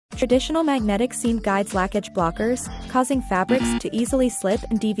Traditional magnetic seam guides lack edge blockers, causing fabrics to easily slip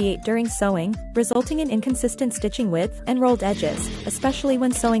and deviate during sewing, resulting in inconsistent stitching width and rolled edges, especially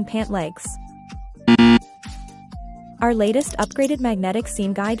when sewing pant legs. Our latest upgraded magnetic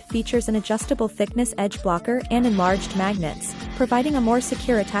seam guide features an adjustable thickness edge blocker and enlarged magnets, providing a more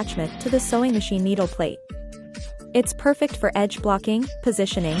secure attachment to the sewing machine needle plate. It's perfect for edge blocking,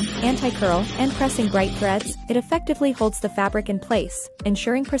 positioning, anti-curl, and pressing bright threads. It effectively holds the fabric in place,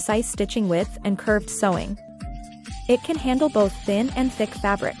 ensuring precise stitching width and curved sewing. It can handle both thin and thick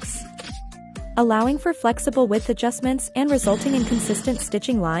fabrics, allowing for flexible width adjustments and resulting in consistent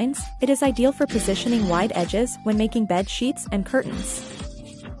stitching lines. It is ideal for positioning wide edges when making bed sheets and curtains.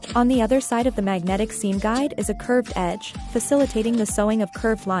 On the other side of the magnetic seam guide is a curved edge, facilitating the sewing of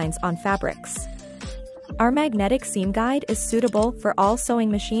curved lines on fabrics. Our magnetic seam guide is suitable for all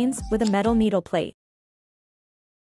sewing machines with a metal needle plate.